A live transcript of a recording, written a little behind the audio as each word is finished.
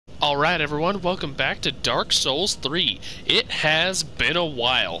Alright everyone, welcome back to Dark Souls 3. It has been a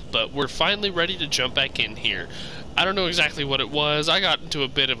while, but we're finally ready to jump back in here. I don't know exactly what it was. I got into a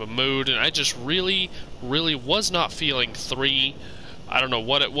bit of a mood and I just really was not feeling 3. I don't know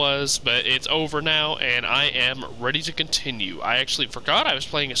what it was, but it's over now and I am ready to continue. I actually forgot I was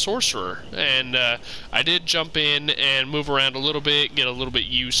playing a sorcerer, and I did jump in and move around a little bit, get a little bit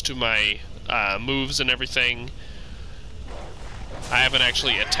used to my moves and everything. I haven't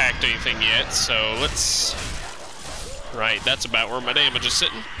actually attacked anything yet, so let's... Right, that's about where my damage is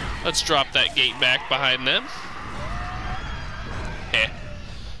sitting. Let's drop that gate back behind them. Heh.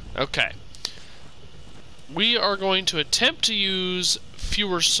 Okay. We are going to attempt to use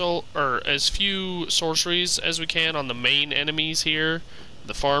as few sorceries as we can on the main enemies here,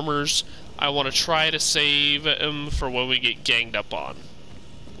 the farmers. I want to try to save them for when we get ganged up on,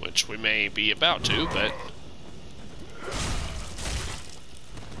 which we may be about to, but...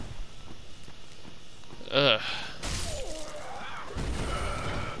 Ugh.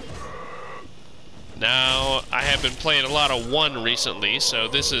 Now, I have been playing a lot of 1 recently, so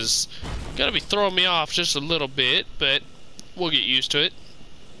this is gonna be throwing me off just a little bit, but we'll get used to it.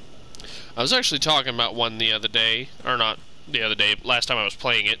 I was actually talking about 1 the other day, or not the other day, last time I was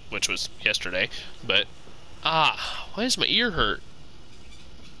playing it, which was yesterday, but... why does my ear hurt?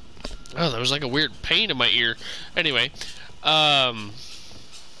 Oh, there was like a weird pain in my ear. Anyway,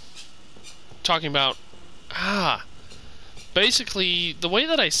 talking about... basically, the way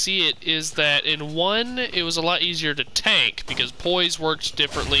that I see it is that in 1, it was a lot easier to tank because poise worked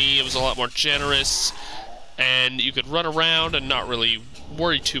differently, it was a lot more generous, and you could run around and not really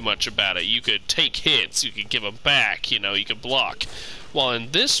worry too much about it. You could take hits, you could give them back, you know, you could block. While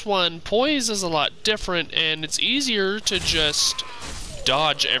in this one, poise is a lot different, and it's easier to just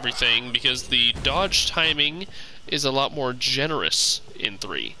dodge everything because the dodge timing is a lot more generous in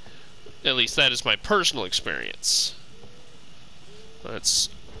 3. At least that is my personal experience. Let's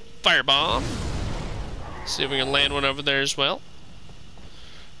firebomb. See if we can land one over there as well.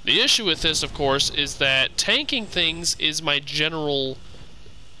 The issue with this, of course, is that tanking things is my general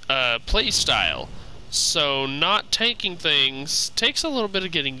play style. So not tanking things takes a little bit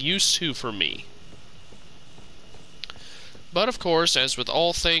of getting used to for me. But of course, as with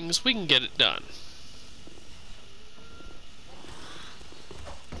all things, we can get it done.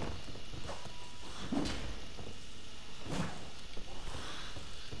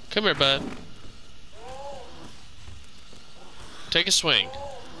 Come here, bud. Take a swing.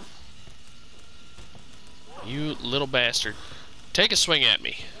 You little bastard. Take a swing at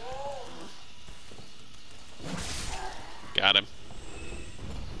me. Got him.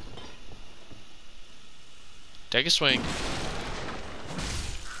 Take a swing.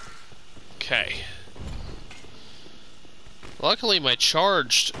 Okay. Luckily, my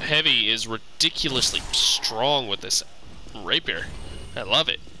charged heavy is ridiculously strong with this rapier. I love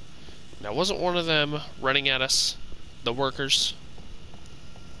it. Now, wasn't one of them running at us? The workers?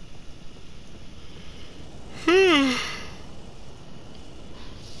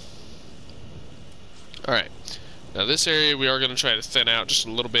 Alright. Now, this area we are going to try to thin out just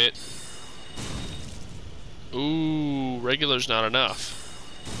a little bit. Ooh, regular's not enough.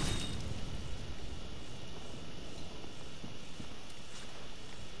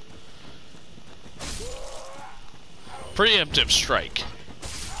 Preemptive strike.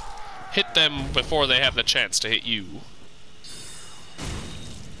 Hit them before they have the chance to hit you.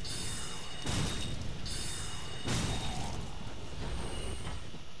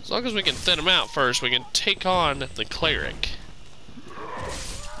 As long as we can thin them out first, we can take on the cleric.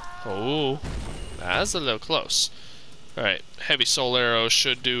 Oh, that's a little close. Alright, heavy soul arrow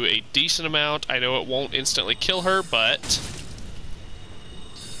should do a decent amount. I know it won't instantly kill her, but...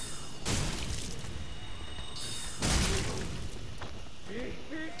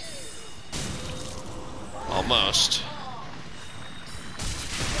 almost.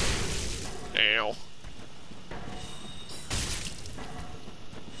 Ow.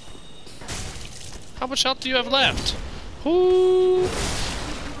 How much health do you have left? Ooh.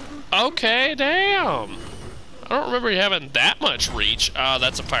 Okay, damn. I don't remember you having that much reach.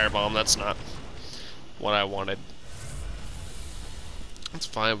 That's a firebomb. That's not what I wanted. That's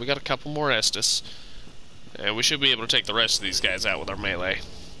fine. We got a couple more Estus. And we should be able to take the rest of these guys out with our melee.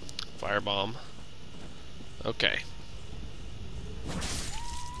 Firebomb. Okay.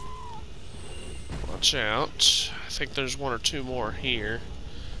 Watch out. I think there's 1 or 2 more here.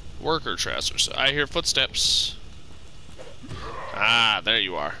 Worker trousers. I hear footsteps. Ah, there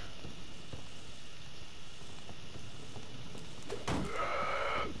you are.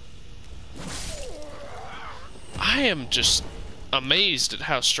 I am just amazed at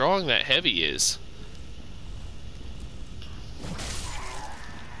how strong that heavy is.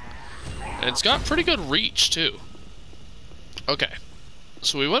 And it's got pretty good reach, too. Okay.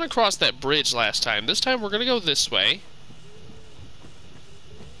 So we went across that bridge last time. This time we're going to go this way.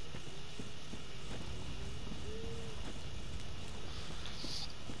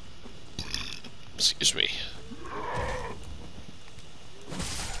 Excuse me.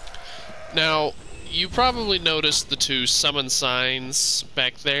 Now, you probably noticed the two summon signs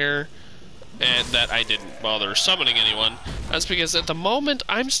back there, and that I didn't bother summoning anyone. That's because at the moment,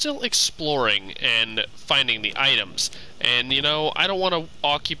 I'm still exploring and finding the items. And, you know, I don't want to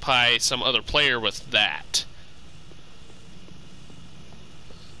occupy some other player with that.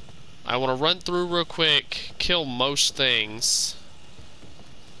 I want to run through real quick, kill most things.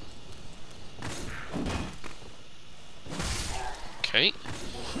 Okay.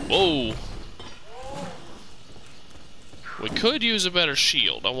 Whoa! We could use a better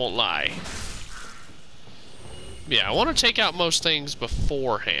shield, I won't lie. Yeah, I want to take out most things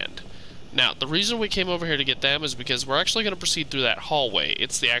beforehand. Now, the reason we came over here to get them is because we're actually going to proceed through that hallway.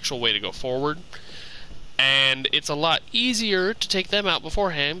 It's the actual way to go forward. And it's a lot easier to take them out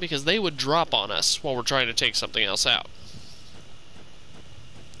beforehand because they would drop on us while we're trying to take something else out.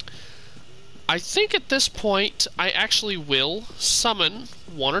 I think at this point, I actually will summon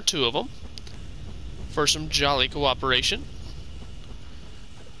one or two of them for some jolly cooperation.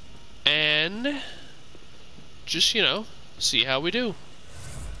 And just, you know, see how we do.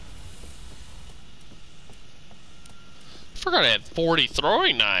 Forgot I had 40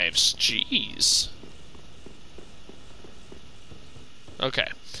 throwing knives. Jeez. Okay.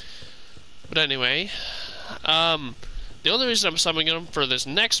 But anyway, the only reason I'm summoning them for this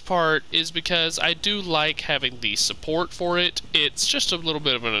next part is because I do like having the support for it. It's just a little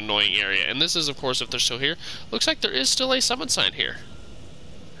bit of an annoying area. And this is, of course, if they're still here. Looks like there is still a summon sign here.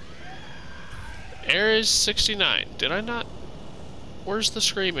 Air is 69. Did I not? Where's the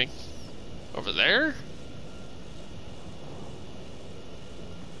screaming? Over there?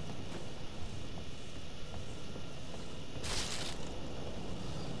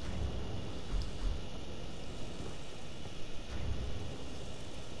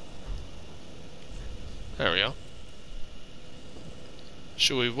 There we go.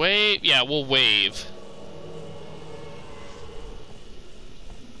 Should we wave? Yeah, we'll wave.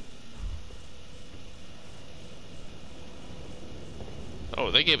 Oh,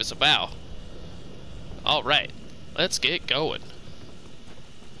 they gave us a bow. Alright, let's get going.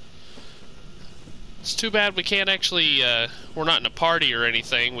 It's too bad we can't actually, we're not in a party or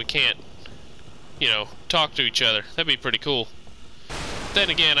anything. We can't, you know, talk to each other. That'd be pretty cool. Then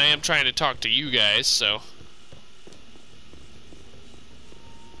again, I am trying to talk to you guys, so...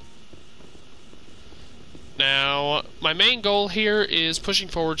 Now, my main goal here is pushing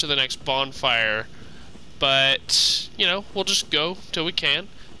forward to the next bonfire, but, you know, we'll just go till we can.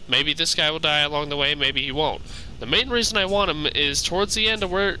 Maybe this guy will die along the way, maybe he won't. The main reason I want him is towards the end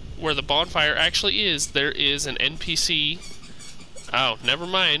of where the bonfire actually is, there is an NPC. Oh, never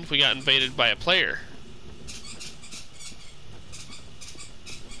mind, we got invaded by a player.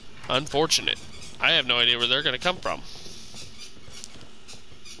 Unfortunate. I have no idea where they're going to come from.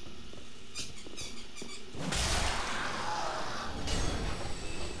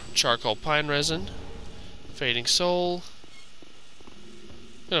 Charcoal pine resin. Fading soul.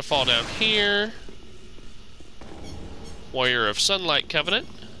 Gonna fall down here. Warrior of Sunlight Covenant.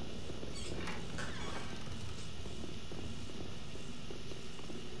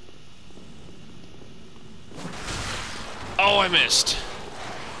 Oh, I missed.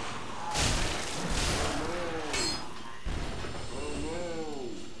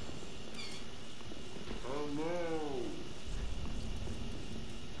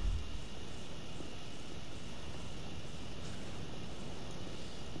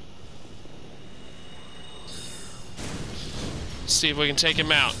 See if we can take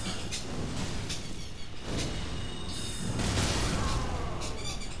him out.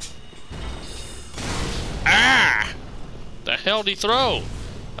 Ah! The hell did he throw?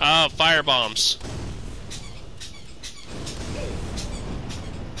 Oh, fire bombs.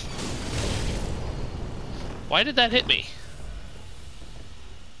 Why did that hit me?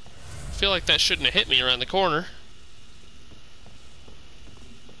 I feel like that shouldn't have hit me around the corner.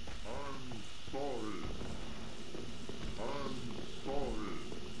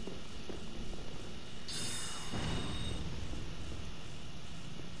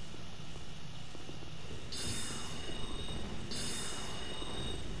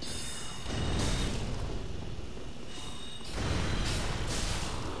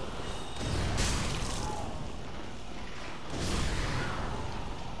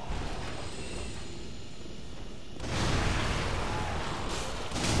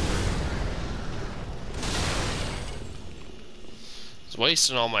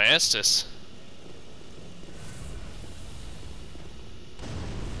 wasting all my Estus.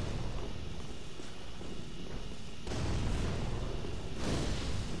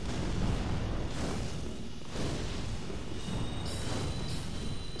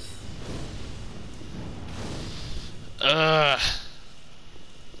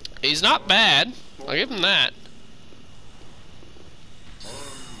 He's not bad. I'll give him that.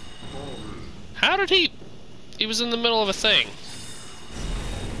 How did he... He was in the middle of a thing.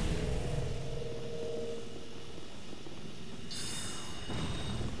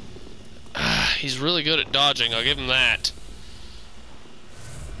 He's really good at dodging, I'll give him that.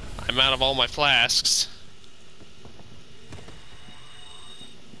 I'm out of all my flasks.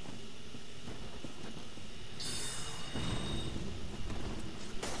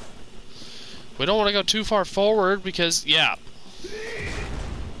 We don't want to go too far forward because, yeah.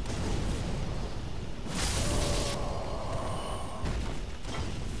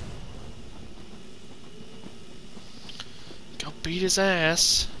 Go beat his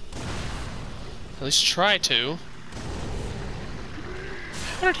ass. At least try to.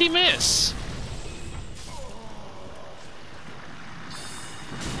 How did he miss?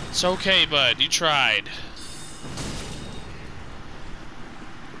 It's okay, bud. You tried.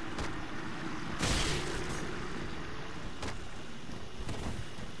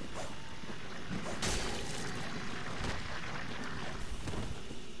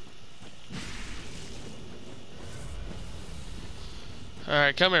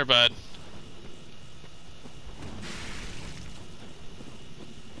 Alright, come here, bud.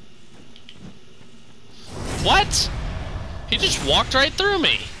 What? He just walked right through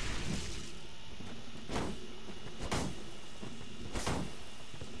me.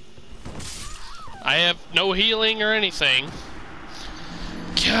 I have no healing or anything.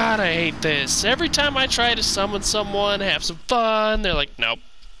 God, I hate this. Every time I try to summon someone, have some fun, they're like, nope.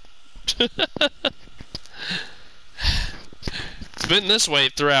 It's been this way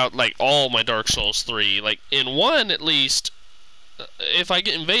throughout, like, all my Dark Souls 3. Like, in 1, at least, if I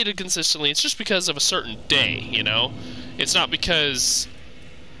get invaded consistently, it's just because of a certain day, you know? It's not because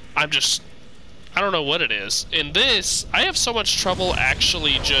I'm just... I don't know what it is. In this, I have so much trouble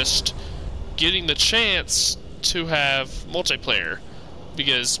actually just getting the chance to have multiplayer,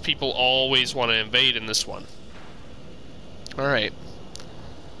 because people always want to invade in this one. Alright.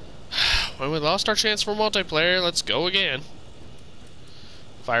 When we lost our chance for multiplayer, let's go again.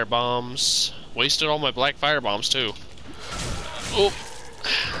 Fire bombs. Wasted all my black fire bombs too. Oh.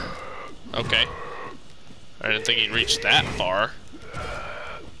 Okay. I didn't think he'd reach that far.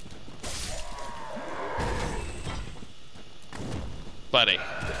 Buddy,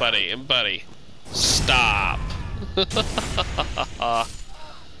 buddy, and buddy. Stop.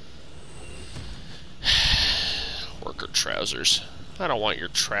 Worker trousers. I don't want your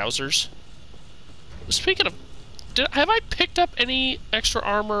trousers. Speaking of... have I picked up any extra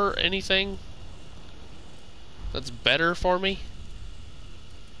armor or anything that's better for me?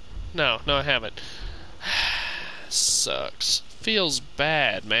 No, I haven't. Sucks. Feels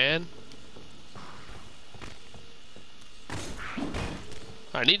bad, man.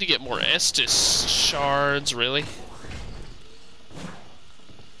 I need to get more Estus shards, really.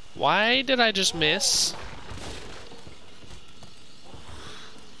 Why did I just miss?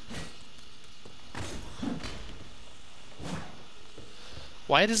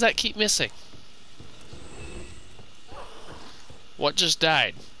 Why does that keep missing? What just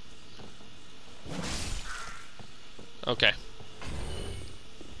died? Okay.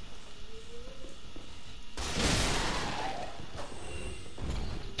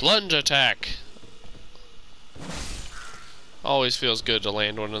 Plunge attack. Always feels good to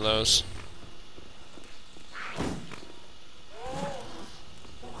land one of those.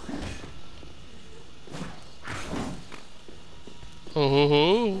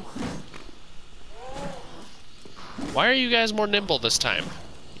 Oh. Why are you guys more nimble this time?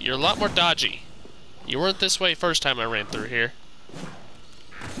 You're a lot more dodgy. You weren't this way first time I ran through here.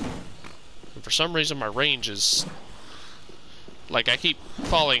 And for some reason my range is... like, I keep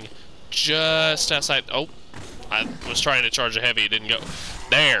falling just outside... Oh! I was trying to charge a heavy, it didn't go.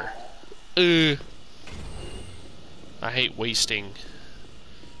 There! I hate wasting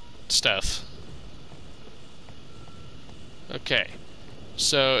stuff. Okay.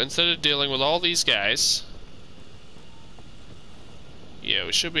 So, instead of dealing with all these guys... yeah,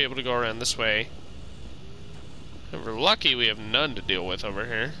 we should be able to go around this way. And we're lucky we have none to deal with over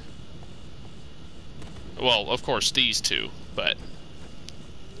here. Well, of course, these two, but...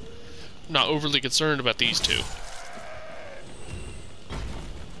 not overly concerned about these two.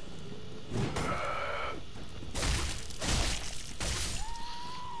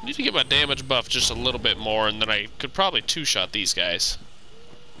 need to get my damage buff just a little bit more, and then I could probably two-shot these guys.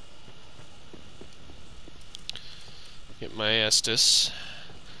 Get my Estus.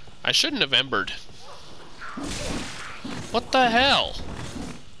 I shouldn't have embered. What the hell?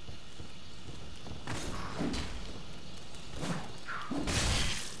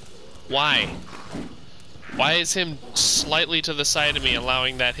 Why? Why is him slightly to the side of me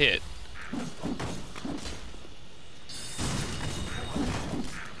allowing that hit?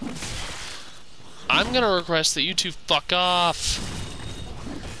 I'm gonna request that you two fuck off.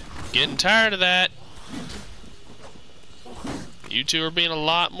 Getting tired of that. You two are being a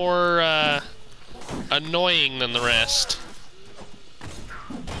lot more annoying than the rest.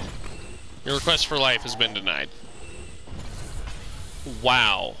 Your request for life has been denied.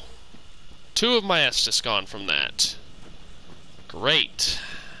 Wow. 2 of my Estus gone from that. Great.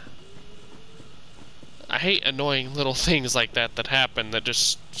 I hate annoying little things like that that happen that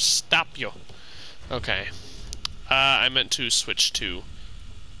just stop you. Okay. I meant to switch to...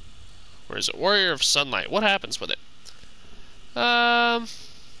 Where is it? Warrior of Sunlight. What happens with it?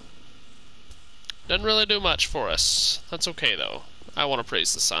 Doesn't really do much for us. That's okay, though. I want to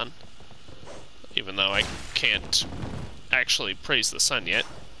praise the sun. Even though I can't actually praise the sun yet.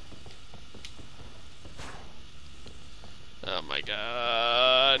 Oh my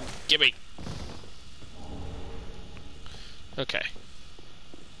god. Gimme! Okay.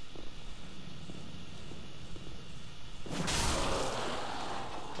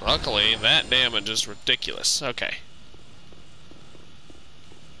 Luckily, that damage is ridiculous. Okay.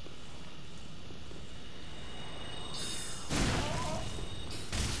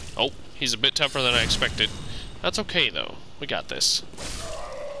 Oh, he's a bit tougher than I expected. That's okay, though. We got this.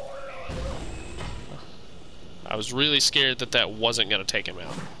 I was really scared that that wasn't going to take him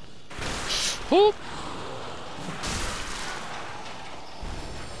out. Whoop!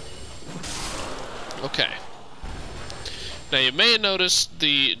 Okay. Now, you may have noticed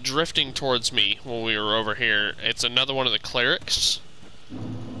the drifting towards me when we were over here. It's another one of the clerics.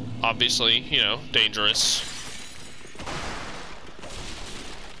 Obviously, you know, dangerous.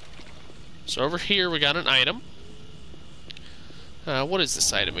 So over here we got an item. What is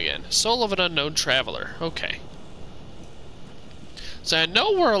this item again? Soul of an Unknown Traveler. Okay. So I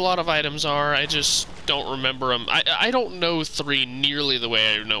know where a lot of items are, I just don't remember them. I don't know 3 nearly the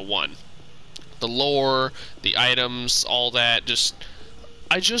way I know 1. The lore, the items, all that,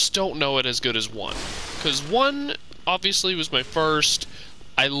 I just don't know it as good as 1. Because 1, obviously, was my first.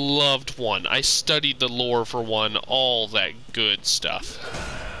 I loved 1. I studied the lore for 1, all that good stuff.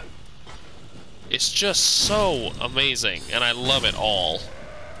 It's just so amazing, and I love it all.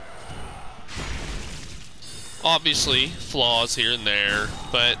 Obviously, flaws here and there,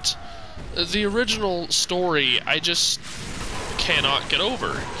 but the original story, I just cannot get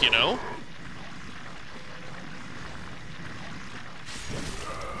over, you know?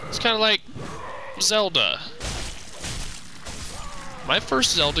 It's kind of like Zelda. My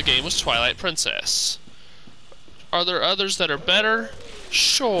first Zelda game was Twilight Princess. Are there others that are better?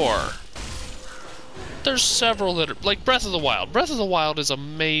 Sure. There's several that are... Like Breath of the Wild. Breath of the Wild is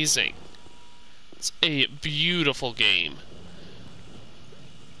amazing. It's a beautiful game.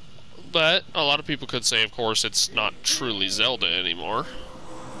 But a lot of people could say, of course, it's not truly Zelda anymore.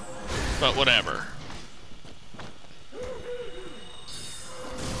 But whatever.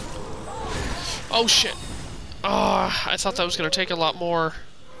 Oh, shit. Oh, I thought that was going to take a lot more.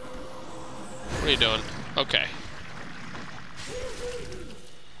 What are you doing? Okay.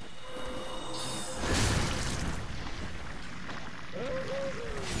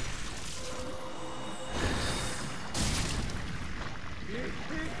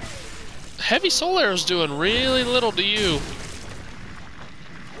 Heavy Soul Arrow's doing really little to you.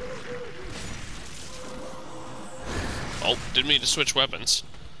 Oh, didn't mean to switch weapons.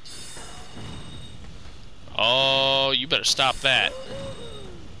 Oh, you better stop that.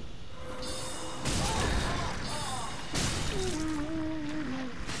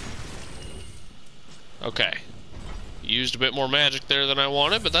 Okay. Used a bit more magic there than I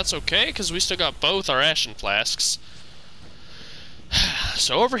wanted, but that's okay, because we still got both our Ashen Flasks.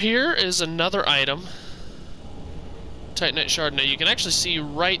 So over here is another item. Titanite Shard. Now you can actually see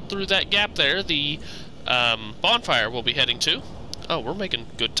right through that gap there the bonfire we'll be heading to. Oh, we're making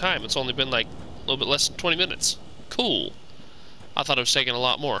good time. It's only been like a little bit less than 20 minutes. Cool. I thought it was taking a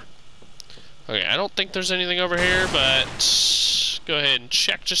lot more. Okay, I don't think there's anything over here, but go ahead and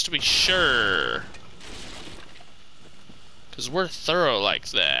check just to be sure. Because we're thorough like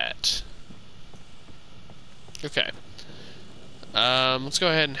that. Okay. Let's go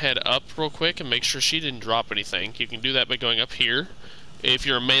ahead and head up real quick and make sure she didn't drop anything. You can do that by going up here If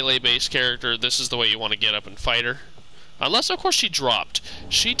you're a melee-based character, this is the way you want to get up and fight her. Unless, of course, she dropped.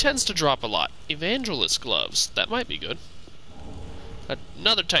 She tends to drop a lot. Evangelist gloves. That might be good.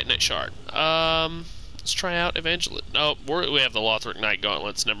 Another Titanite shard. Let's try out Evangelist. Oh, we have the Lothric Knight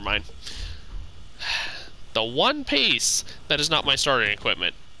gauntlets. Never mind. The one piece that is not my starting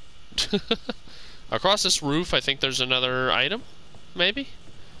equipment. Across this roof, I think there's another item. Maybe?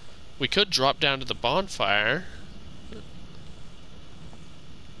 We could drop down to the bonfire.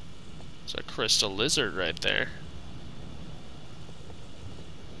 There's a crystal lizard right there.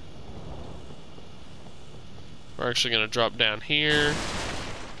 We're actually going to drop down here.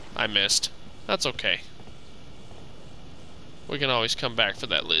 I missed. That's okay. We can always come back for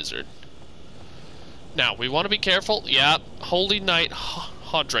that lizard. Now, we want to be careful. Yeah, Holy Knight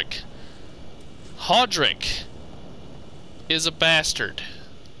Hodrick. Hodrick is a bastard.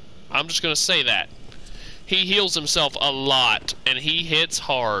 I'm just going to say that. He heals himself a lot, and he hits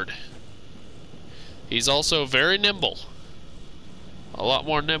hard. He's also very nimble. A lot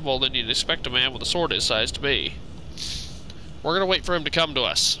more nimble than you'd expect a man with a sword his size to be. We're going to wait for him to come to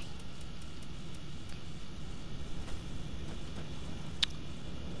us.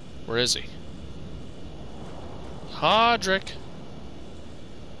 Where is he? Hodrick.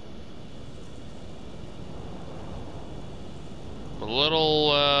 A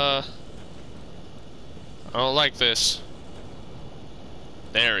little, I don't like this.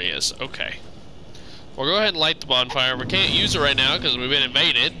 There he is. Okay. We'll go ahead and light the bonfire. We can't use it right now because we've been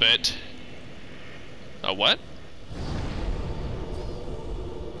invaded, but... A what?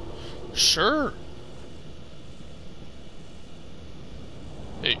 Sure.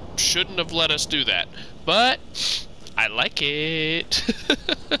 It shouldn't have let us do that, but I like it.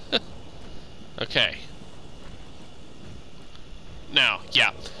 Okay. Now,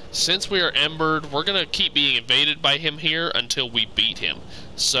 yeah, since we are embered, we're gonna keep being invaded by him here until we beat him.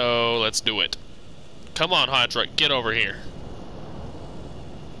 So, let's do it. Come on, Hodrick, get over here.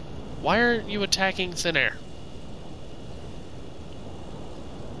 Why aren't you attacking thin air?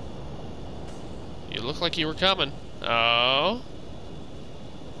 You look like you were coming. Oh.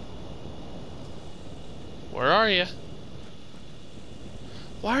 Where are you?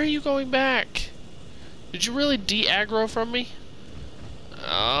 Why are you going back? Did you really de-aggro from me?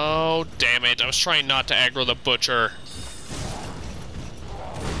 Oh, damn it. I was trying not to aggro the butcher.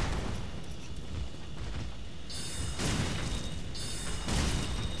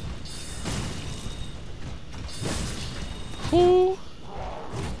 Whoo.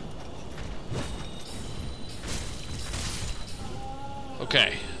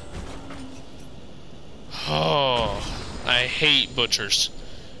 Okay. Oh, I hate butchers.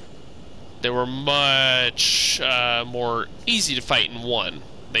 They were much more easy to fight in one.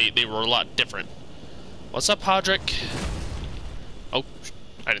 They were a lot different. What's up, Hodrick? Oh,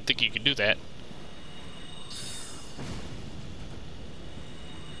 I didn't think you could do that.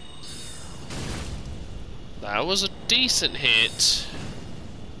 That was a decent hit.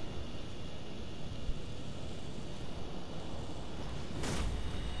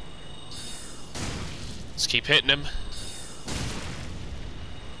 Let's keep hitting him.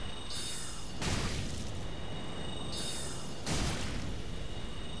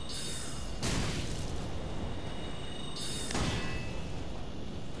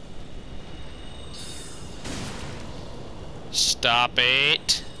 Stop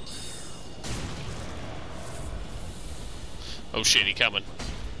it. Oh shit, he coming.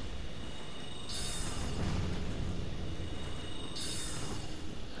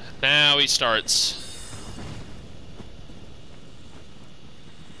 Now he starts.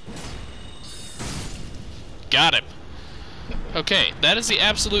 Got him. Okay, that is the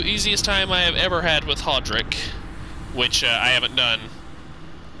absolute easiest time I have ever had with Hodrick, which I haven't done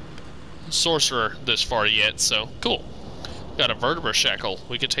Sorcerer this far yet, so cool. Got a Vertebra Shackle.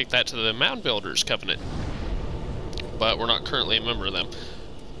 We could take that to the Mound Builders Covenant. But we're not currently a member of them.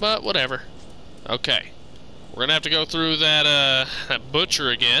 But whatever. Okay. We're gonna have to go through that, that butcher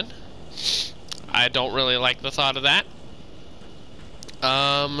again. I don't really like the thought of that.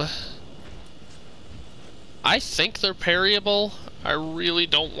 I think they're parryable. I really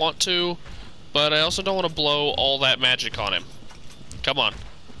don't want to. But I also don't want to blow all that magic on him. Come on.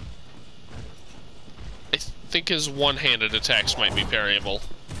 I think his one-handed attacks might be parryable.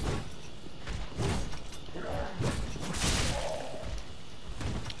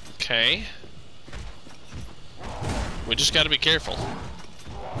 Okay. We just gotta be careful.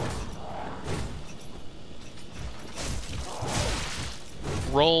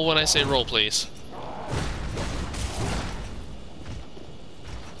 Roll when I say roll, please.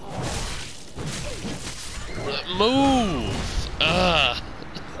 Move! Ugh.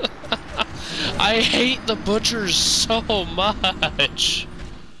 I hate the butchers so much.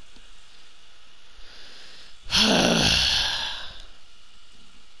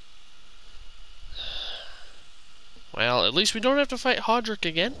 Well, at least we don't have to fight Hodrick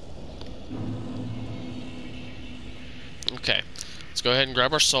again. Okay, let's go ahead and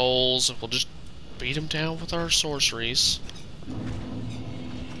grab our souls. We'll just beat him down with our sorceries.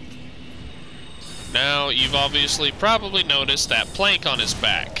 Now, you've obviously probably noticed that plank on his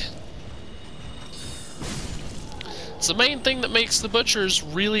back. It's the main thing that makes the butchers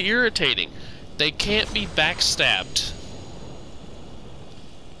really irritating. They can't be backstabbed.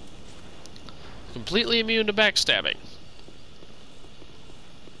 Completely immune to backstabbing.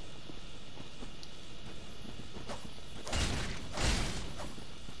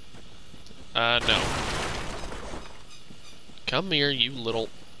 No. Come here, you little...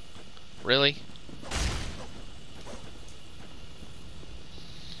 Really?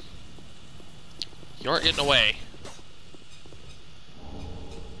 You aren't getting away.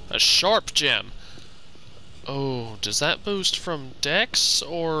 A sharp gem. Oh, does that boost from Dex,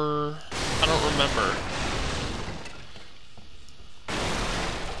 or... I don't remember.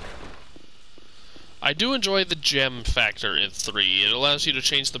 I do enjoy the gem factor in 3. It allows you to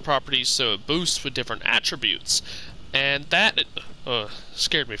change the properties so it boosts with different attributes. And that...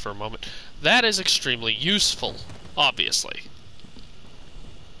 scared me for a moment. That is extremely useful, obviously.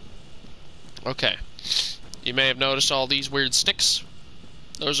 Okay. You may have noticed all these weird sticks.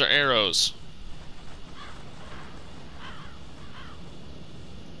 Those are arrows.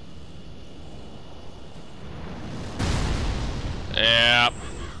 Yep.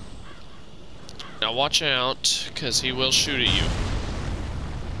 Now watch out, because he will shoot at you.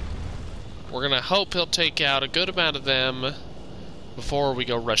 We're gonna hope he'll take out a good amount of them before we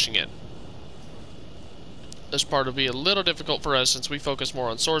go rushing in. This part will be a little difficult for us since we focus more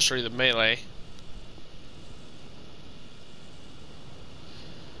on sorcery than melee.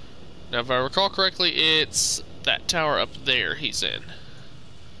 Now if I recall correctly, it's that tower up there he's in.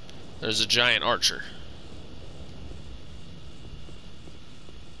 There's a giant archer.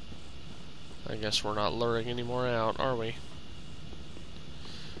 I guess we're not luring any more out, are we?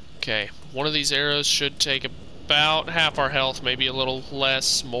 Okay, one of these arrows should take about half our health, maybe a little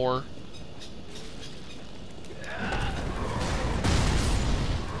less, more.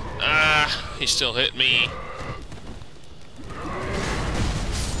 Ah, he still hit me.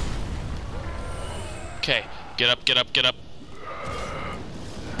 Okay, get up, get up, get up.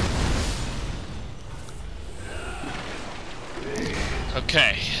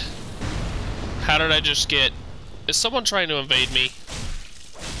 Okay. How did I just get... Is someone trying to invade me?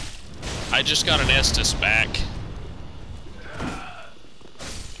 I just got an Estus back.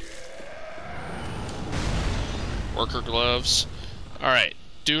 Worker gloves. Alright,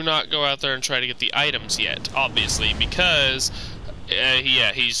 do not go out there and try to get the items yet, obviously, because...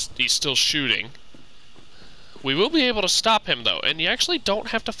 yeah, he's still shooting. We will be able to stop him, though, and you actually don't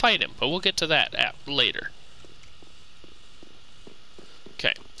have to fight him, but we'll get to that later.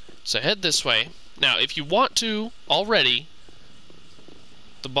 Okay, so head this way. Now, if you want to, already,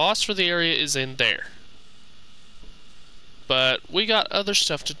 the boss for the area is in there. But we got other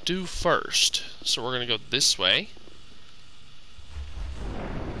stuff to do first, so we're going to go this way.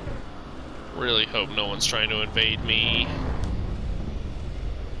 Really hope no one's trying to invade me.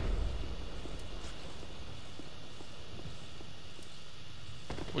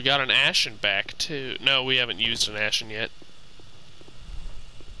 We got an Ashen back, too. No, we haven't used an Ashen yet.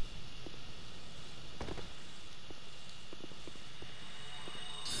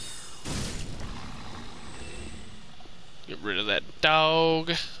 Get rid of that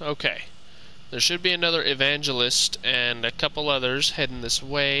dog. Okay. There should be another Evangelist and a couple others heading this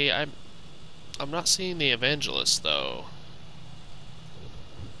way. I'm not seeing the Evangelist, though.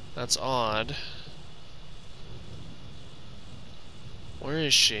 That's odd. Where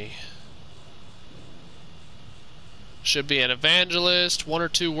is she? Should be an Evangelist, one or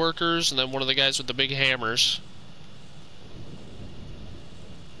two workers, and then one of the guys with the big hammers.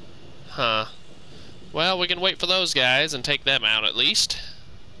 Huh. Well, we can wait for those guys and take them out at least.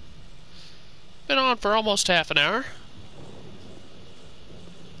 Been on for almost half an hour.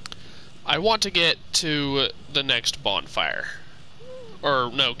 I want to get to the next bonfire. Or,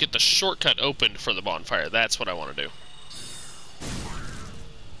 no, get the shortcut opened for the bonfire. That's what I want to do.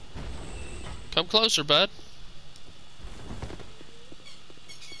 Come closer, bud.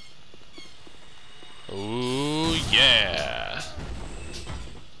 Ooh, yeah.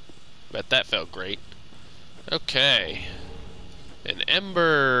 Bet that felt great. Okay. An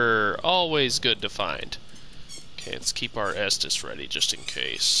ember. Always good to find. Okay, let's keep our Estus ready just in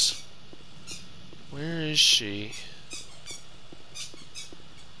case. Where is she?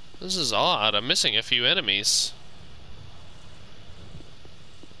 This is odd. I'm missing a few enemies.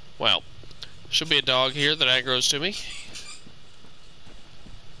 Well, should be a dog here that aggroes to me.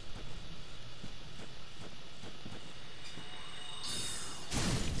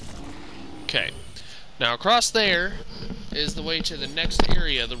 Okay. Now across there is the way to the next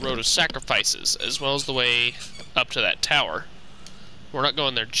area, the Road of Sacrifices, as well as the way up to that tower. We're not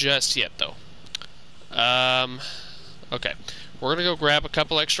going there just yet, though. Okay. We're gonna go grab a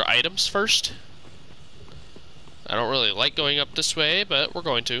couple extra items first. I don't really like going up this way, but we're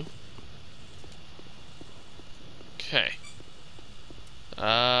going to. Okay.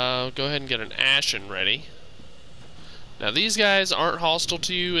 Go ahead and get an Ashen ready. Now these guys aren't hostile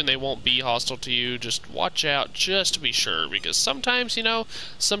to you, and they won't be hostile to you. Just watch out just to be sure, because sometimes, you know,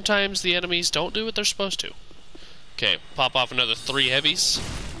 sometimes the enemies don't do what they're supposed to. Okay, pop off another 3 heavies.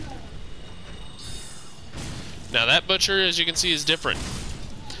 Now that butcher, as you can see, is different.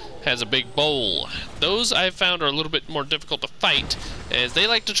 Has a big bowl. Those I've found are a little bit more difficult to fight, as they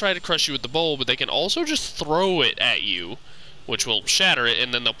like to try to crush you with the bowl, but they can also just throw it at you, which will shatter it,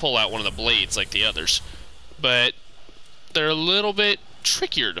 and then they'll pull out one of the blades like the others. But they're a little bit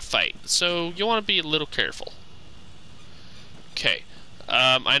trickier to fight, so you want to be a little careful. Okay.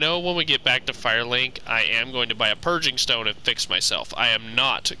 I know when we get back to Firelink, I am going to buy a Purging Stone and fix myself. I am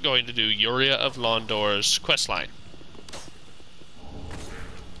not going to do Yuria of Londor's questline.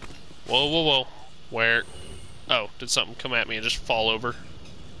 Whoa, whoa, whoa. Where? Oh, did something come at me and just fall over?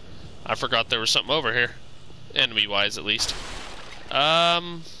 I forgot there was something over here. Enemy-wise, at least.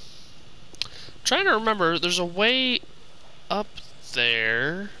 Trying to remember, there's a way up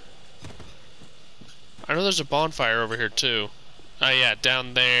there. I know there's a bonfire over here, too. Oh yeah,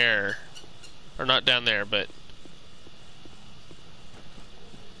 down there. Or not down there, but...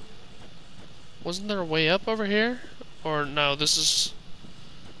 Wasn't there a way up over here? Or no, this is...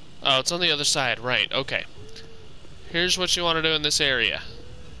 Oh, it's on the other side, right, okay. Here's what you want to do in this area.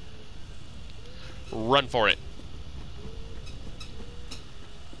 Run for it.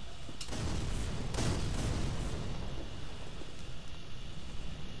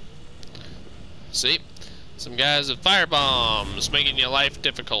 See? Some guys with fire bombs, making your life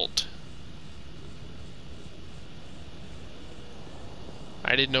difficult.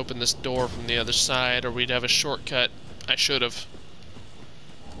 I didn't open this door from the other side, or we'd have a shortcut. I should have.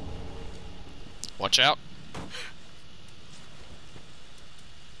 Watch out.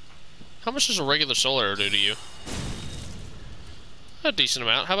 How much does a regular soul arrow do to you? A decent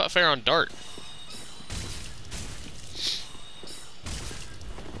amount. How about Pharaon Dart?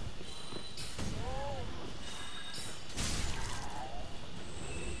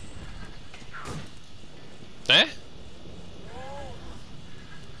 Eh?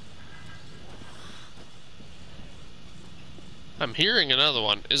 I'm hearing another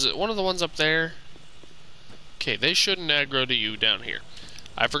one. Is it one of the ones up there? Okay, they shouldn't aggro to you down here.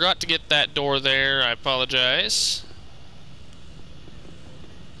 I forgot to get that door there. I apologize.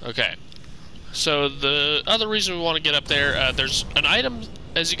 Okay. So the other reason we want to get up there, there's an item,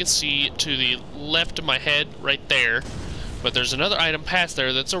 as you can see, to the left of my head, right there. But there's another item past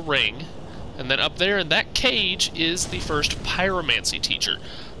there that's a ring. And then up there in that cage is the first pyromancy teacher.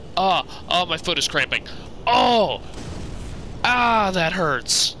 Oh, my foot is cramping. Oh! Ah, that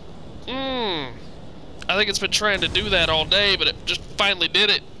hurts. I think it's been trying to do that all day, but it just finally did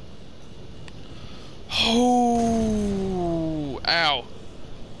it. Oh, ow.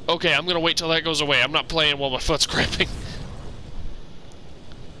 Okay, I'm gonna wait till that goes away. I'm not playing while my foot's cramping.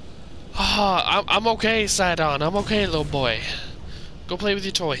 I'm okay, Sidon. I'm okay, little boy. Go play with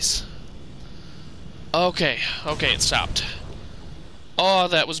your toys. Okay, it stopped. Oh,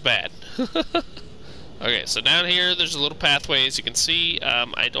 that was bad. Okay, so down here, there's a little pathway, as you can see.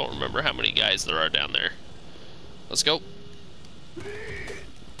 I don't remember how many guys there are down there. Let's go.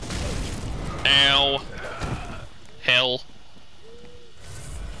 Ow. Hell.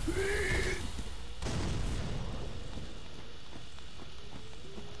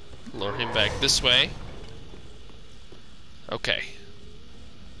 Lure him back this way. Okay.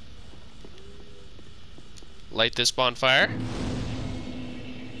 Light this bonfire.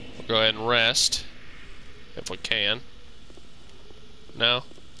 We'll go ahead and rest. If we can. No?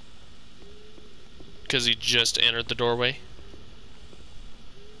 Because he just entered the doorway?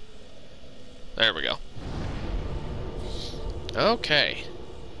 There we go. Okay.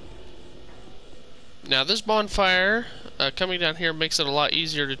 Now this bonfire, coming down here makes it a lot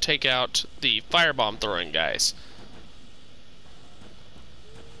easier to take out the firebomb throwing guys.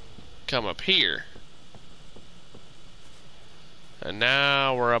 Come up here. And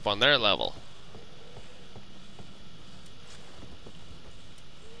now we're up on their level.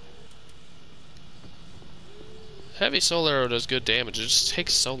 Heavy soul arrow does good damage, it just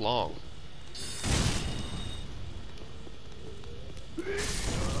takes so long.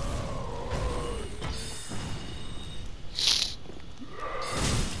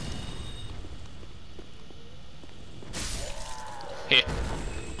 Heh.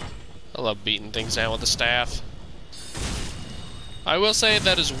 I love beating things down with the staff. I will say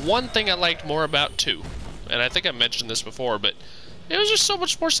that is one thing I liked more about 2. And I think I mentioned this before, but it was just so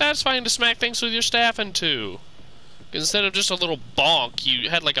much more satisfying to smack things with your staff in 2. Instead of just a little bonk, you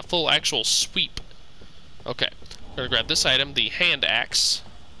had like a full actual sweep. Okay, I'm gonna grab this item, the hand axe.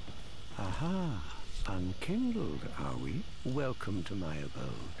 Aha, unkindled, are we? Welcome to my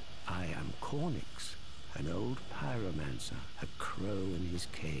abode. I am Cornyx, an old pyromancer, a crow in his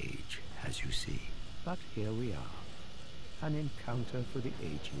cage, as you see. But here we are, an encounter for the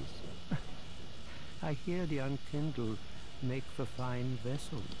ages. I hear the unkindled make for fine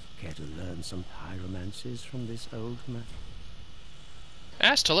vessels. Care to learn some pyromancies from this old man?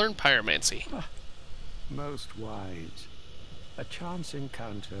 Asked to learn pyromancy. Most wise. A chance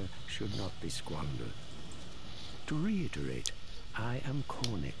encounter should not be squandered. To reiterate, I am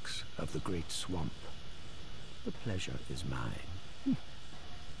Cornyx of the Great Swamp. The pleasure is mine.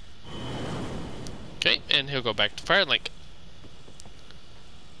 Okay, and he'll go back to Firelink.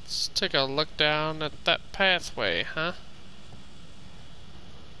 Let's take a look down at that pathway, huh?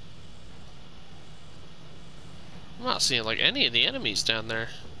 I'm not seeing like any of the enemies down there.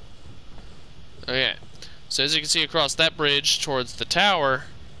 Okay, so as you can see across that bridge towards the tower,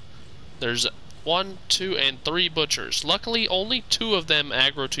 there's 1, 2, and 3 butchers. Luckily, only 2 of them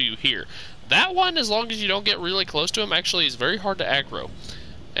aggro to you here. That one, as long as you don't get really close to him, actually is very hard to aggro.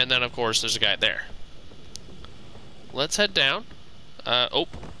 And then, of course, there's a guy there. Let's head down. Oh,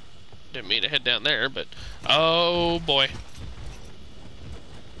 didn't mean to head down there, but oh boy.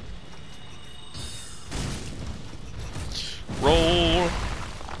 Roll.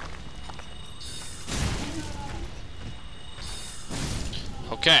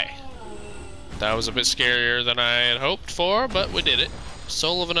 Okay. That was a bit scarier than I had hoped for, but we did it.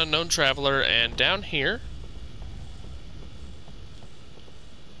 Soul of an unknown traveler, and down here...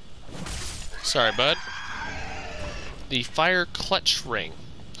 Sorry, bud. The fire clutch ring.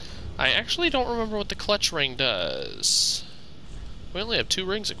 I actually don't remember what the clutch ring does. We only have 2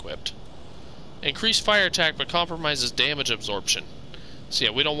 rings equipped. Increased fire attack but compromises damage absorption. So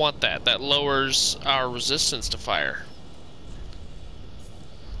yeah, we don't want that. That lowers our resistance to fire.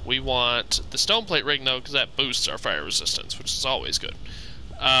 We want the stone plate ring though, because that boosts our fire resistance, which is always good.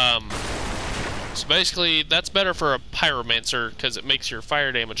 So basically, that's better for a pyromancer because it makes your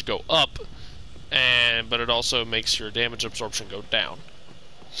fire damage go up, but it also makes your damage absorption go down.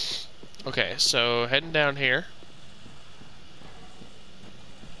 Okay, so heading down here.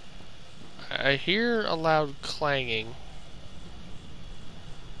 I hear a loud clanging.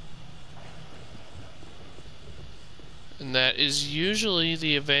 And that is usually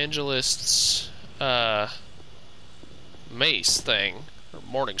the evangelist's mace thing, or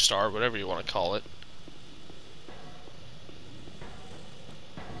morning star, whatever you want to call it.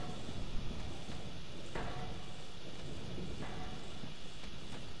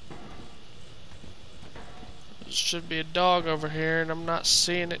 There should be a dog over here, and I'm not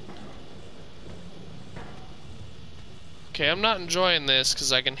seeing it. Okay, I'm not enjoying this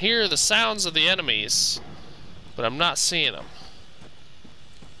because I can hear the sounds of the enemies, but I'm not seeing them.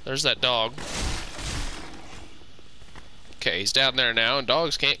 There's that dog. Okay, he's down there now, and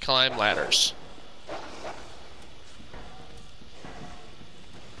dogs can't climb ladders.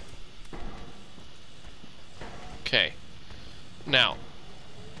 Okay. Now,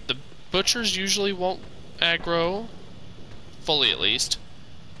 the butchers usually won't aggro, fully at least,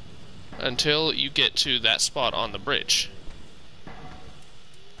 until you get to that spot on the bridge.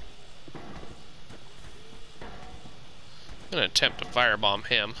 I'm gonna attempt to firebomb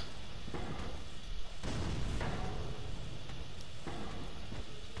him.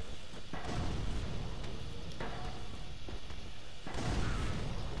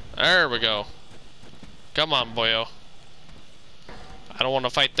 There we go. Come on, boyo. I don't want to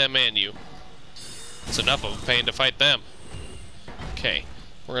fight them and you. It's enough of a pain to fight them. Okay,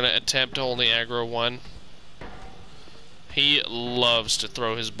 we're gonna attempt to only aggro one. He loves to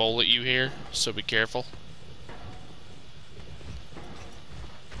throw his bowl at you here, so be careful.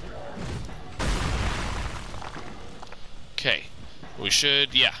 Okay, we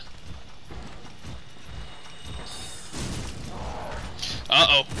should, yeah.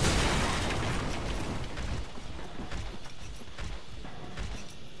 Uh-oh.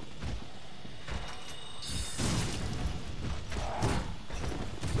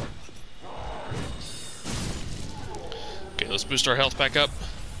 let's boost our health back up.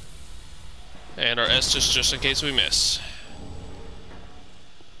 And our Estus just in case we miss.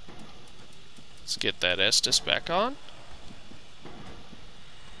 Let's get that Estus back on.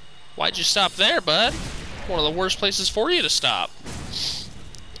 Why'd you stop there, bud? One of the worst places for you to stop.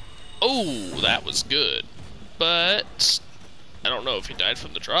 Oh, that was good. But I don't know if he died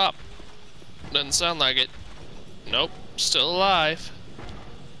from the drop. Doesn't sound like it. Nope, still alive.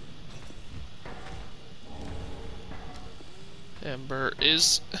 Ember,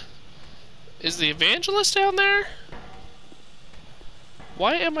 is the evangelist down there?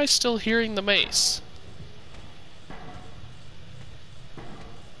 Why am I still hearing the mace?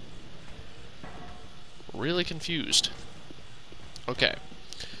 Really confused. Okay,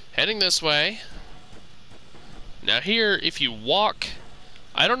 heading this way. Now here, if you walk,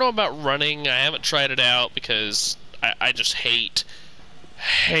 I don't know about running. I haven't tried it out because I just hate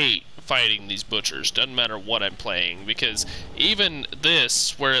fighting these butchers. Doesn't matter what I'm playing, because even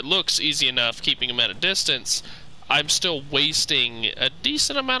this, where it looks easy enough keeping them at a distance, I'm still wasting a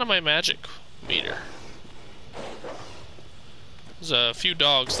decent amount of my magic meter. There's a few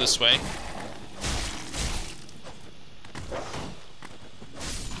dogs this way.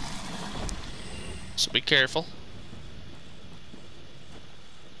 So be careful.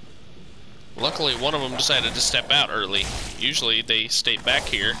 Luckily, one of them decided to step out early. Usually they stay back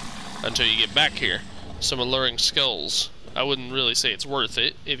here until you get back here. Some alluring skulls. I wouldn't really say it's worth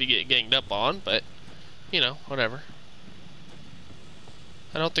it if you get ganged up on, but, you know, whatever.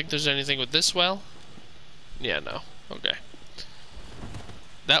 I don't think there's anything with this well. Yeah, no. Okay.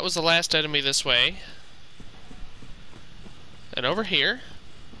 That was the last enemy this way. And over here,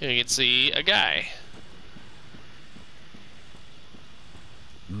 you can see a guy.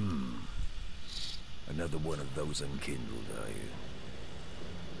 Another one of those unkindled, are you?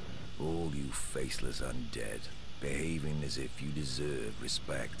 All you faceless undead, behaving as if you deserve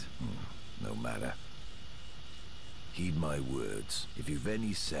respect. No matter. Heed my words. If you've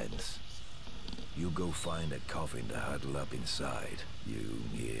any sense, you'll go find a coffin to huddle up inside. You,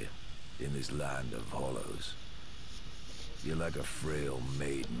 here, in this land of hollows. You're like a frail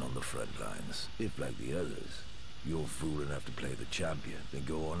maiden on the front lines. If, like the others, you're fool enough to play the champion, then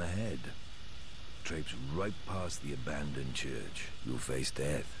go on ahead. Traipse right past the abandoned church. You'll face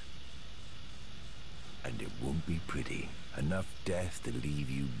death. And it won't be pretty. Enough death to leave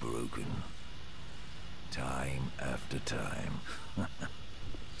you broken. Time after time.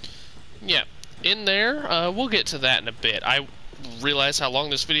 Yeah, in there, we'll get to that in a bit. I realize how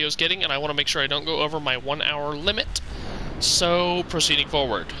long this video is getting, and I want to make sure I don't go over my 1 hour limit. So, proceeding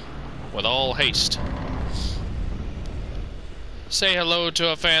forward with all haste. Say hello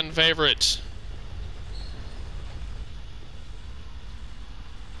to a fan favorite.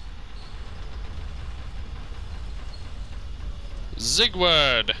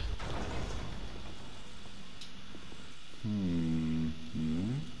 Zigward.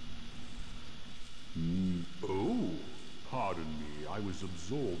 Oh, pardon me, I was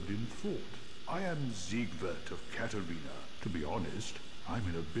absorbed in thought. I am Siegward of Katarina. To be honest, I'm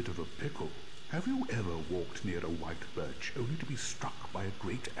in a bit of a pickle. Have you ever walked near a white birch only to be struck by a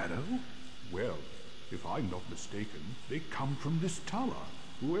great arrow? Well, if I'm not mistaken, they come from this tower.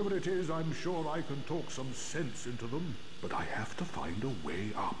 Whoever it is, I'm sure I can talk some sense into them. But I have to find a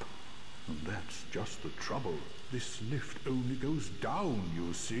way up. And that's just the trouble. This lift only goes down,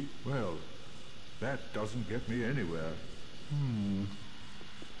 you see. Well, that doesn't get me anywhere.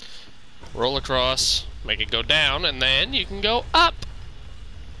 Roll across, make it go down, and then you can go up.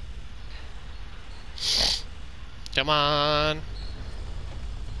 Come on.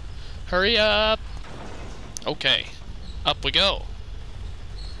 Hurry up. Okay, up we go.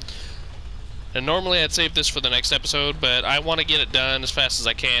 And normally I'd save this for the next episode, but I want to get it done as fast as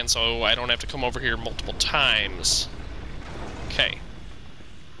I can so I don't have to come over here multiple times. Okay.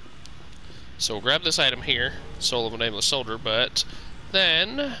 So we'll grab this item here, Soul of a Nameless Soldier, but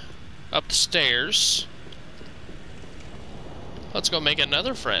then up the stairs. Let's go make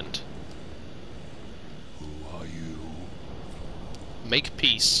another friend. Who are you? Make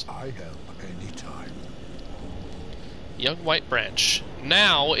peace. I help any time. Young White Branch.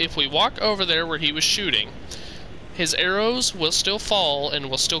 Now, if we walk over there where he was shooting, his arrows will still fall and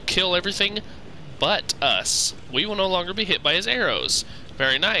will still kill everything but us. We will no longer be hit by his arrows.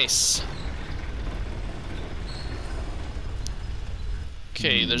 Very nice.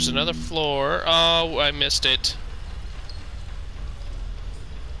 Okay, there's another floor. Oh, I missed it.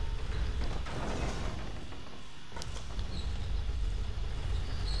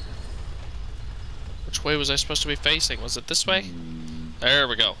 Which way was I supposed to be facing? Was it this way? There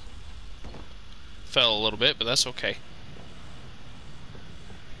we go. Fell a little bit, but that's okay.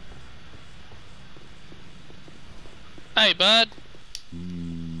 Hey, bud.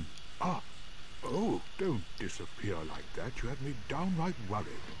 Oh, don't disappear like that. You had me downright worried.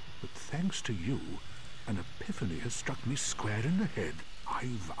 But thanks to you, an epiphany has struck me square in the head.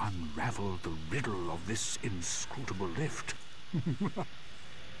 I've unraveled the riddle of this inscrutable lift.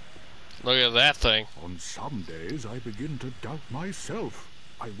 Look at that thing. On some days I begin to doubt myself.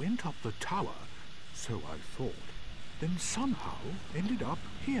 I went up the tower, so I thought, then somehow ended up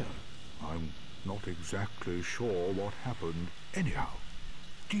here. I'm not exactly sure what happened. Anyhow,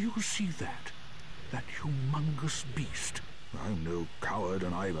 do you see that? That humongous beast? I'm no coward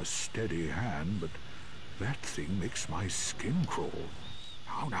and I've a steady hand, but that thing makes my skin crawl.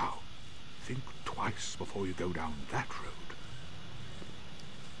 Now, think twice before you go down that road.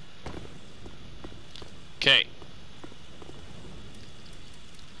 Okay.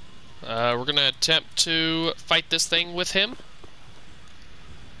 We're gonna attempt to fight this thing with him.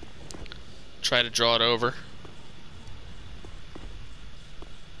 Try to draw it over.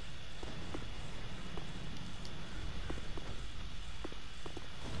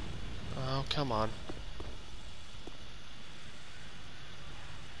 Oh, come on.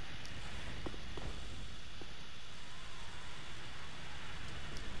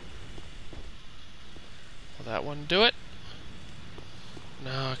 Will that one do it?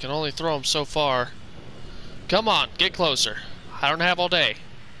 No, I can only throw him so far. Come on, get closer. I don't have all day.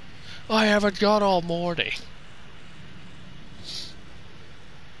 I haven't got all morning.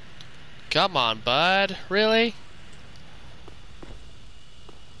 Come on, bud. Really?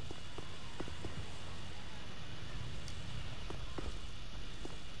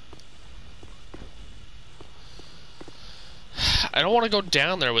 I don't want to go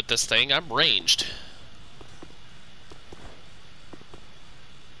down there with this thing. I'm ranged.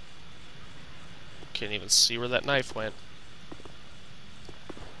 Can't even see where that knife went.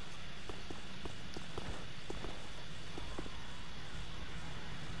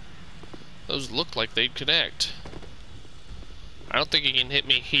 Those look like they'd connect. I don't think he can hit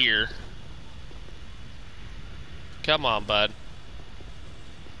me here. Come on, bud.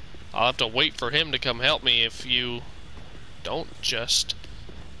 I'll have to wait for him to come help me if you don't just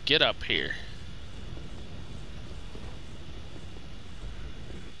get up here.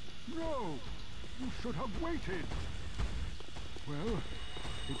 No! You should have waited. Well,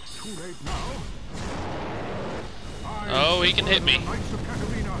 it's too late now. Oh, he can hit me. Knights of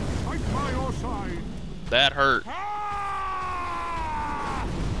Catarina, fight by your side. That hurt. Ah!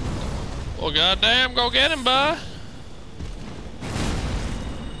 Well, goddamn, go get him, bud.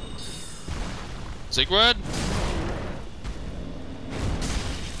 Sigurd?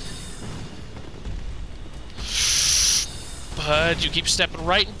 Bud, you keep stepping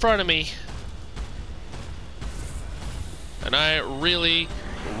right in front of me. And I really,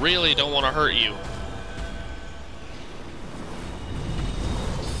 really don't want to hurt you.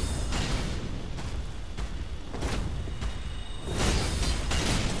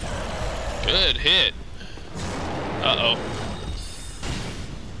 Good hit. Uh-oh.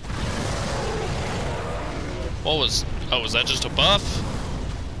 What was... Oh, was that just a buff?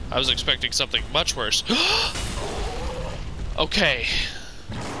 I was expecting something much worse. Okay.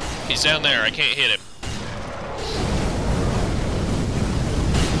 He's down there. I can't hit him.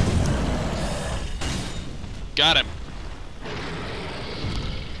 Got him.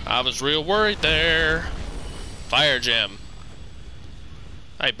 I was real worried there. Fire gem.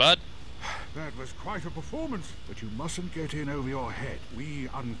 Hey, bud. That was quite a performance, but you mustn't get in over your head. We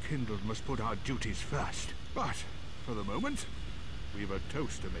unkindled must put our duties first. But, for the moment, we've a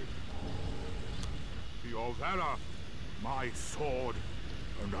toast to make. To your valor, my sword,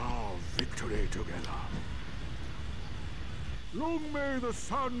 and our victory together. Long may the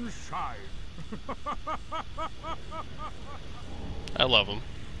sun shine. I love him.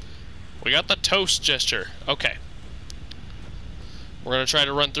 We got the toast gesture. Okay. We're going to try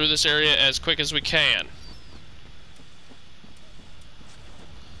to run through this area as quick as we can.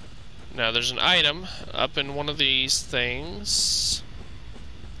 Now, there's an item up in one of these things.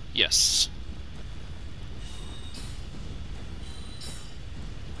 Yes.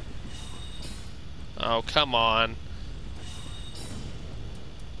 Oh, come on.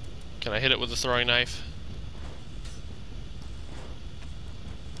 Can I hit it with a throwing knife?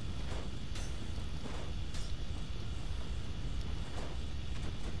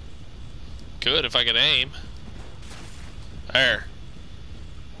 Good, if I could aim. There.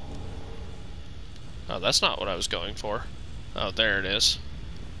 Oh, that's not what I was going for. Oh, there it is.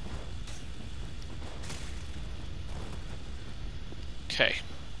 Okay.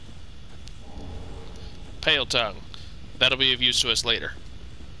 Pale tongue. That'll be of use to us later.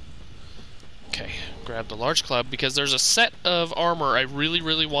 Okay. Okay, grab the large club because there's a set of armor I really,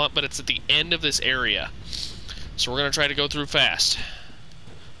 really want, but it's at the end of this area. So we're going to try to go through fast.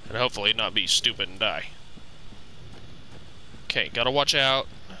 And hopefully not be stupid and die. Okay, gotta watch out.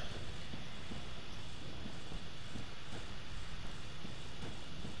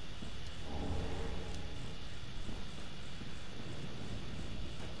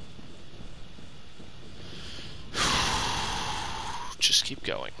 Just keep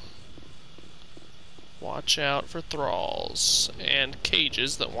going. Watch out for thralls and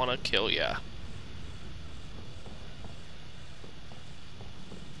cages that want to kill ya.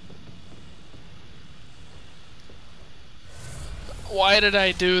 Why did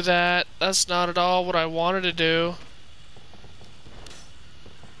I do that? That's not at all what I wanted to do.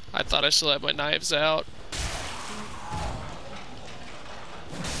 I thought I still had my knives out.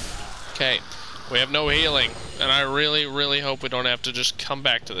 Okay, we have no healing, and I really, really hope we don't have to just come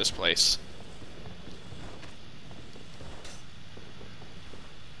back to this place.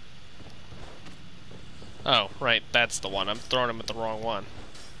 Oh, right, that's the one. I'm throwing him at the wrong one.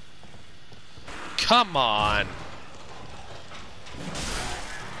 Come on!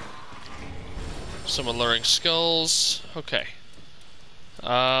 Some alluring skulls. Okay.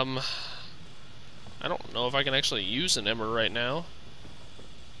 I don't know if I can actually use an ember right now.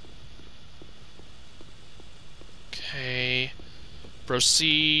 Okay.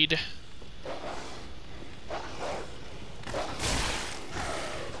 Proceed.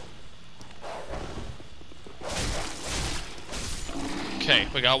 Okay,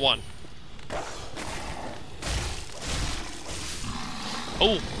 we got one.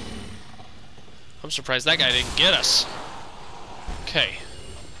 Oh! I'm surprised that guy didn't get us. Okay.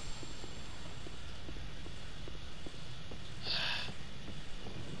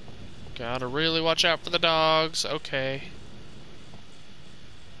 Gotta really watch out for the dogs. Okay.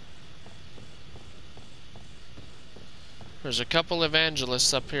 There's a couple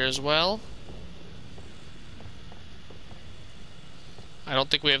evangelists up here as well. I don't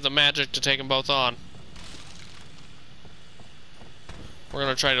think we have the magic to take them both on. We're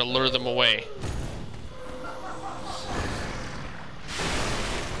gonna try to lure them away.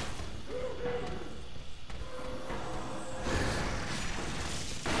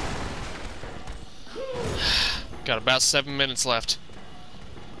 Got about 7 minutes left.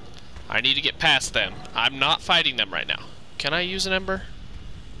 I need to get past them. I'm not fighting them right now. Can I use an ember?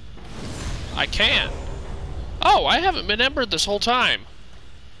 I can. Oh, I haven't been embered this whole time.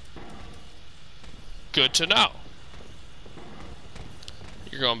 Good to know.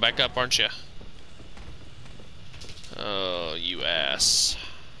 You're going back up, aren't you? Oh, you ass.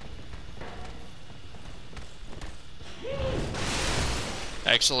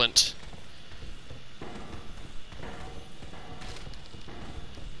 Excellent.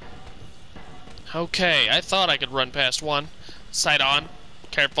 Okay, I thought I could run past one. Sight on.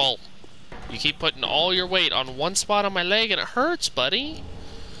 Careful. You keep putting all your weight on one spot on my leg and it hurts, buddy.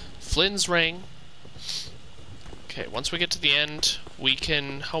 Flynn's ring. Okay, once we get to the end, we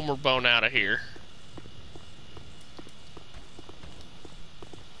can homeward bone out of here.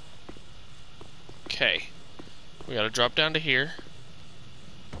 Okay. We gotta drop down to here.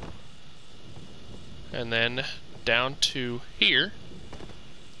 And then down to here.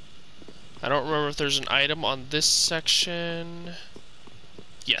 I don't remember if there's an item on this section.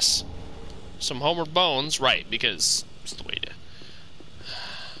 Yes. Some homeward bones, right, because it's the way to...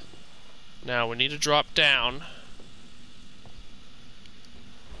 Now we need to drop down.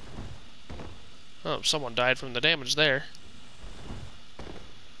 Oh, someone died from the damage there.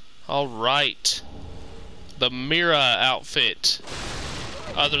 Alright. The Mira outfit.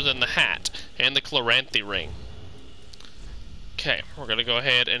 Other than the hat. And the Chloranthy ring. Okay, we're gonna go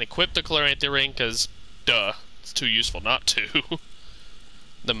ahead and equip the Chloranthy ring, because, duh, it's too useful not to.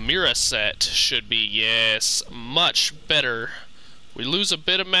 The Mira set should be, yes, much better. We lose a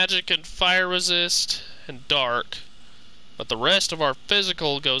bit of magic and fire resist and dark, but the rest of our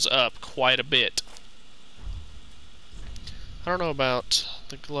physical goes up quite a bit. I don't know about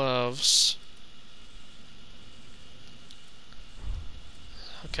the gloves.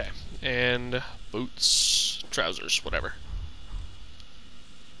 Okay, and boots, trousers, whatever.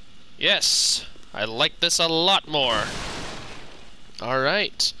 Yes, I like this a lot more.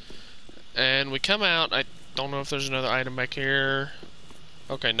 Alright, and we come out. I don't know if there's another item back here.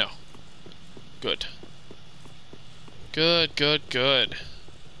 Okay, no. Good. Good, good, good.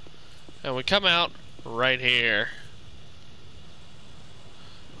 And we come out right here.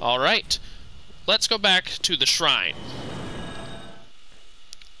 Alright, let's go back to the shrine.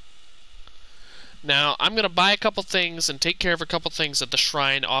 Now, I'm going to buy a couple things and take care of a couple things at the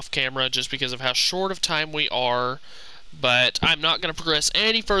shrine off camera just because of how short of time we are. But I'm not going to progress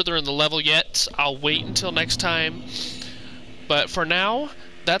any further in the level yet. I'll wait until next time. But for now,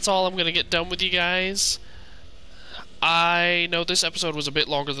 that's all I'm going to get done with you guys. I know this episode was a bit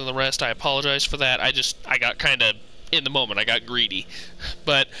longer than the rest. I apologize for that. I got kind of in the moment. I got greedy.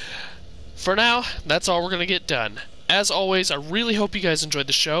 But for now, that's all we're going to get done. As always, I really hope you guys enjoyed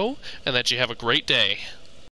the show, and that you have a great day.